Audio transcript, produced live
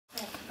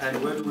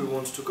and where do we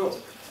want to go?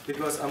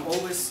 Because I'm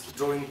always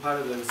drawing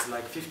parallels,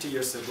 like 50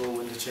 years ago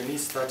when the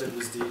Chinese started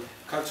with the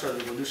Cultural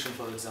Revolution,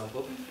 for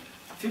example.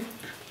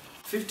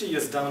 50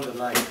 years down the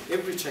line,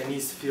 every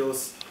Chinese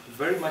feels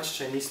very much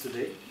Chinese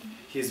today.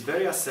 He is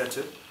very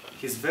assertive,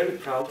 he's very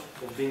proud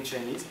of being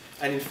Chinese,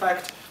 and in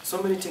fact,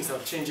 so many things are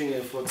changing.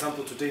 For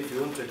example, today if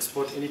you want to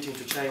export anything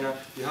to China,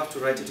 you have to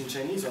write it in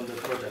Chinese on the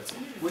products,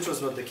 which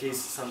was not the case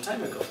some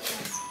time ago.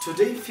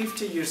 Today,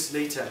 50 years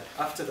later,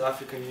 after the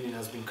African Union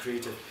has been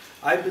created,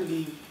 I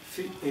believe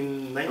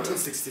in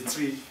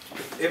 1963,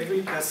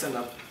 every person,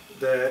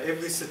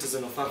 every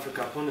citizen of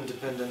Africa upon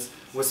independence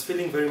was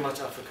feeling very much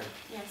African.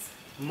 Yes.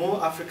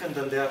 More African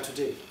than they are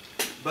today.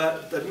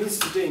 But that means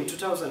today, in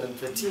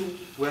 2013,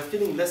 we're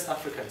feeling less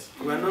Africans.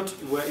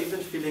 We're even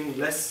feeling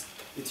less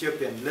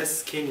Ethiopian,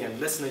 less Kenyan,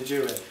 less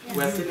Nigerian. Yes.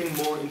 We're feeling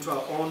more into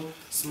our own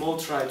small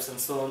tribes and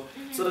so on.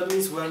 So that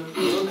means when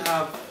we don't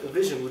have a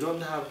vision, we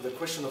don't have the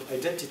question of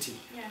identity,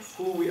 Yes.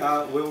 who we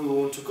are, where we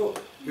want to go.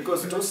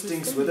 Because those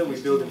things, whether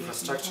we build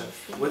infrastructure,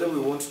 whether we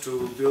want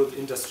to build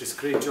industries,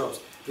 create jobs,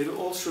 they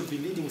all should be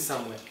leading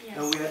somewhere. Yes.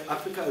 And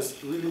Africa is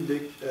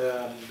really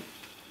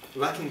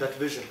lacking that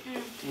vision.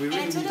 We really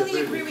and I need totally a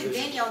very agree big with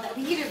vision. Daniel that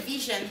we need a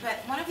vision, but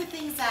one of the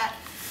things that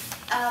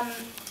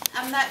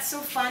I'm not so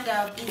fond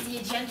of is the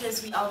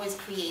agendas we always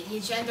create, the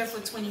agenda for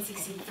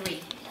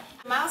 2063.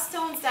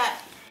 Milestones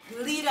that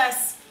lead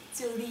us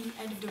to the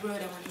end of the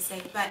road, I want to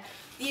say, but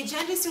the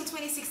agendas till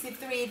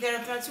 2063, they're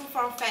too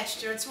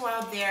far-fetched, they're too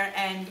out there,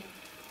 and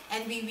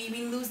we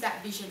lose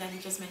that vision that you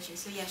just mentioned.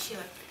 So yeah,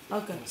 Sheila.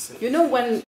 Okay. You know, when